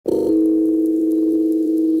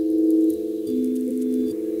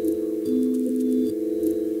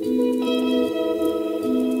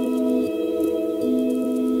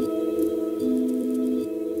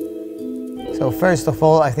First of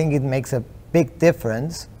all, I think it makes a big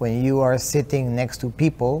difference when you are sitting next to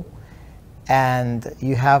people and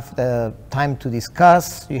you have the time to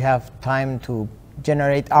discuss, you have time to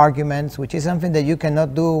generate arguments, which is something that you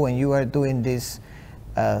cannot do when you are doing these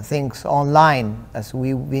things online, as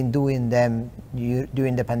we've been doing them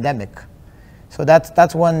during the pandemic. So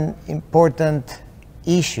that's one important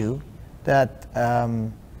issue that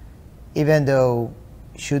even though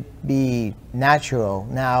should be natural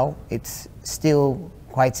now, it's still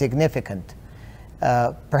quite significant.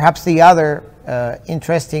 Perhaps the other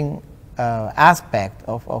interesting aspect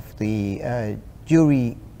of the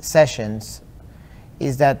jury sessions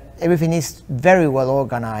is that everything is very well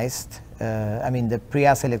organized. I mean, the Prix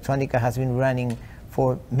Ars Electronica has been running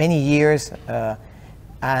for many years,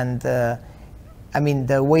 and I mean,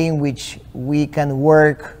 the way in which we can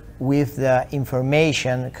work with the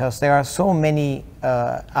information, because there are so many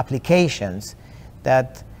applications,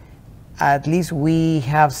 that at least we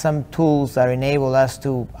have some tools that enable us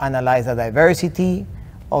to analyze the diversity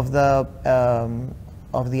of the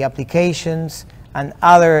applications and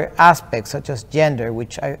other aspects such as gender,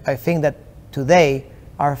 which I think that today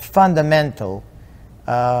are fundamental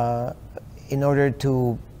in order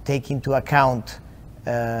to take into account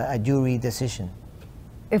a jury decision.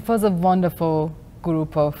 It was a wonderful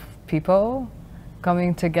group of people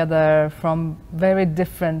coming together from very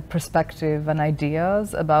different perspectives and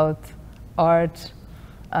ideas about art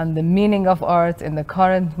and the meaning of art in the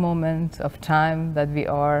current moment of time that we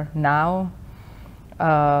are now,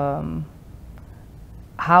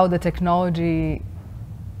 how the technology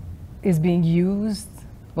is being used,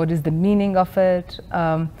 what is the meaning of it.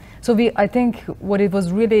 I think what it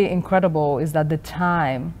was really incredible is that the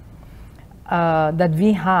time that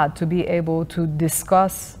we had to be able to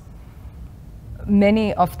discuss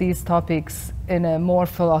many of these topics in a more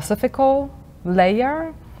philosophical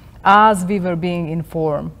layer as we were being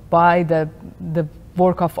informed by the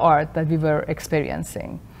work of art that we were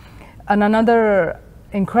experiencing. And another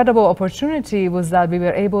incredible opportunity was that we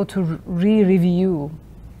were able to re-review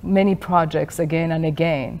many projects again and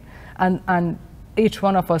again, and each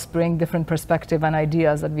one of us bring different perspective and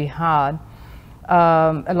ideas that we had.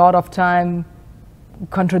 A lot of time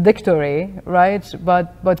contradictory, right?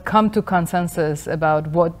 But come to consensus about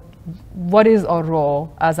what is our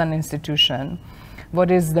role as an institution, what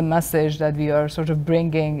is the message that we are sort of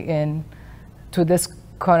bringing in to this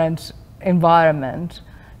current environment,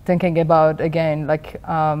 thinking about again like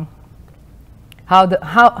how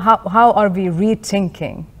are we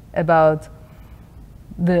rethinking about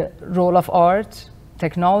the role of art,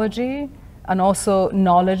 technology, and also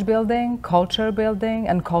knowledge building,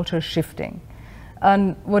 and culture shifting.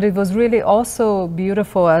 And what it was really also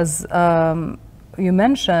beautiful, as you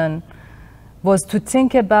mentioned, was to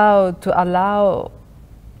think about, to allow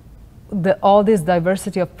all this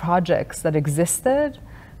diversity of projects that existed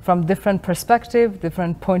from different perspectives,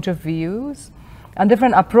 different point of views, and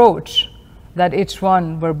different approach that each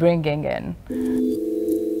one were bringing in.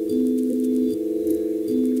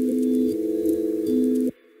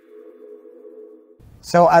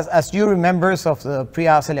 So as jury members of the Prix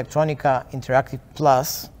Ars Electronica Interactive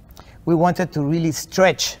Plus, we wanted to really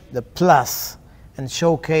stretch the plus and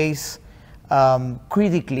showcase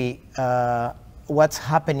critically what's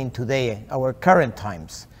happening today, our current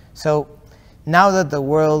times. So now that the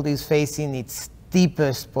world is facing its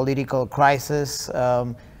deepest political crisis,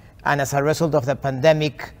 and as a result of the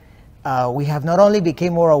pandemic, we have not only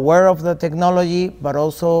become more aware of the technology, but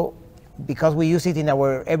also because we use it in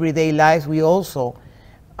our everyday lives, we also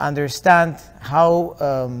understand how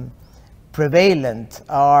prevalent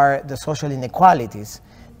are the social inequalities.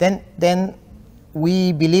 Then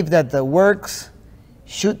we believe that the works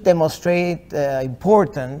should demonstrate the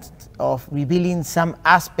importance of revealing some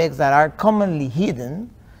aspects that are commonly hidden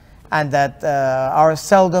and that are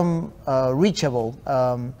seldom reachable.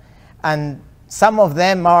 And some of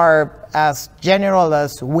them are as general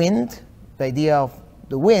as wind, the idea of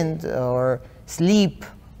the wind, or sleep,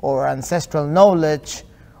 or ancestral knowledge,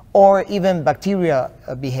 or even bacteria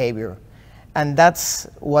behavior. And that's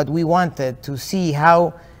what we wanted to see,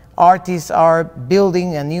 how artists are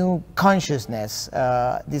building a new consciousness,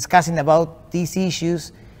 discussing about these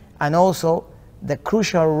issues, and also the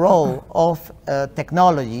crucial role of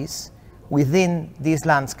technologies within this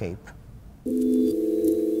landscape.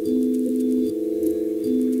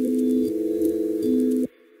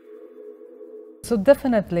 So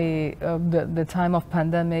definitely the time of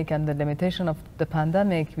pandemic and the limitation of the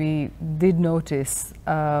pandemic, we did notice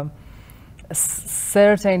a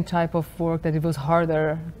certain type of work that it was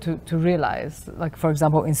harder to realize, like for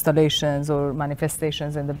example installations or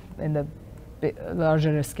manifestations in the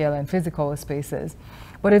larger scale and physical spaces.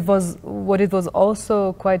 But what it was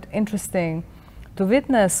also quite interesting to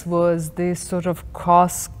witness was these sort of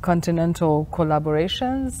cross-continental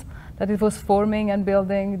collaborations that it was forming and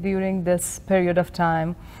building during this period of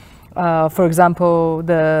time. For example,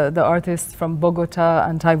 the artists from Bogota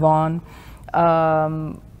and Taiwan.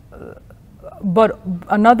 But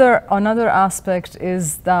another aspect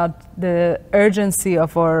is that the urgency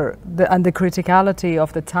of and the criticality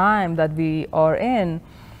of the time that we are in,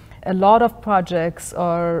 a lot of projects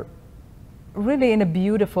are really in a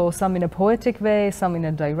beautiful, some in a poetic way, some in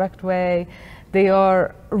a direct way. They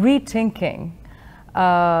are rethinking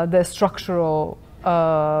the structural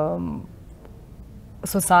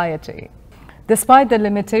society. Despite the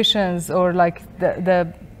limitations or like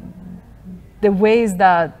the ways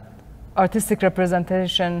that artistic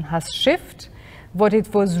representation has shifted, what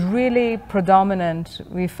it was really predominant,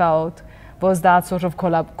 we felt, was that sort of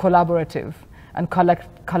collaborative and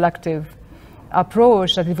collective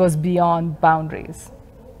approach, that it was beyond boundaries.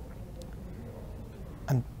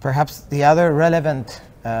 And perhaps the other relevant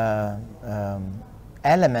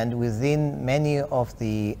element within many of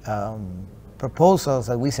the proposals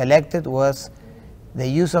that we selected was the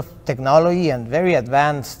use of technology and very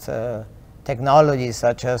advanced technologies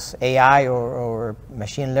such as AI or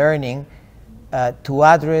machine learning to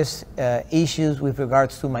address issues with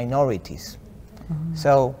regards to minorities. Mm-hmm.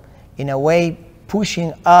 So in a way,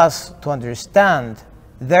 pushing us to understand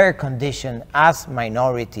their condition as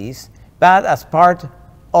minorities, but as part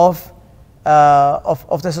of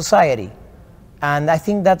the society. And I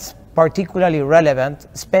think that's particularly relevant,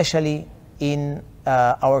 especially in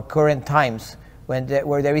our current times,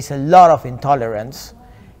 where there is a lot of intolerance,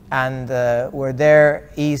 and where there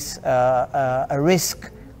is a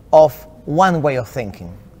risk of one way of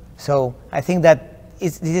thinking. So I think that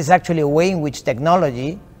this is actually a way in which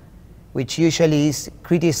technology, which usually is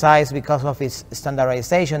criticized because of its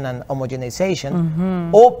standardization and homogenization,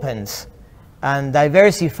 mm-hmm. opens and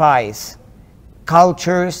diversifies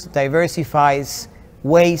cultures, diversifies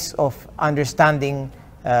ways of understanding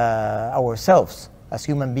ourselves as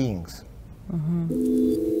human beings. Mm-hmm.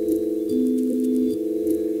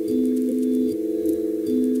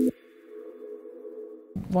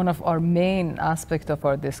 One of our main aspects of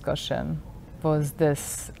our discussion was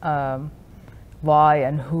this why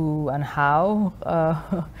and who and how,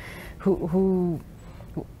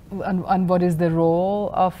 and what is the role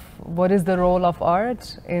of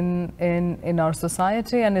art in our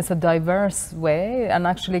society. And it's a diverse way, and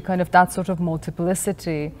actually kind of that sort of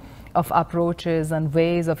multiplicity of approaches and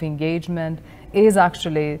ways of engagement is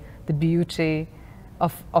actually the beauty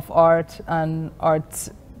of art and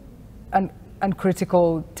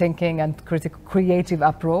critical thinking and creative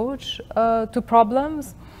approach to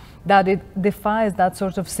problems, that it defies that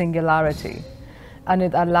sort of singularity, and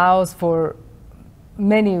it allows for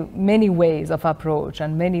many ways of approach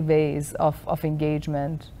and many ways of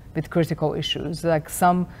engagement with critical issues. Like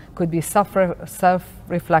some could be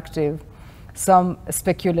self-reflective, some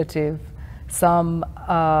speculative, some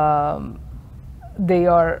they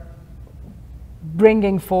are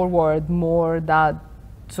bringing forward more that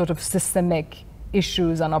sort of systemic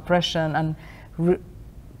issues and oppression, and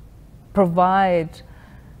provide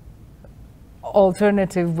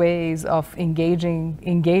alternative ways of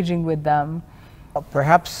engaging with them.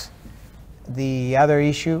 Perhaps the other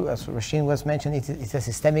issue, as Rashin was mentioning, it's a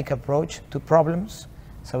systemic approach to problems.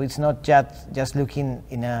 So it's not just looking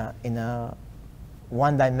in a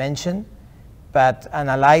one dimension, but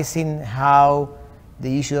analyzing how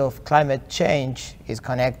the issue of climate change is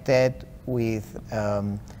connected with,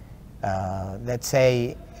 let's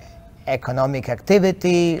say, economic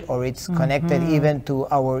activity, or it's connected mm-hmm. even to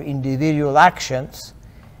our individual actions,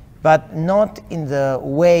 but not in the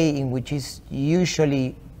way in which is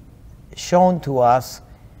usually shown to us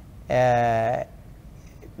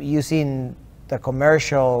using the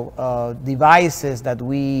commercial devices that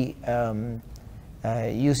we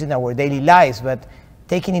use in our daily lives, but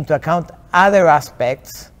taking into account other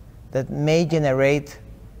aspects that may generate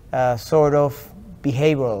sort of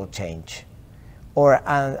behavioral change, or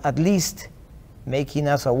at least making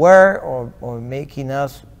us aware or making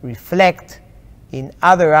us reflect in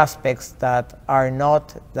other aspects that are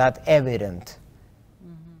not that evident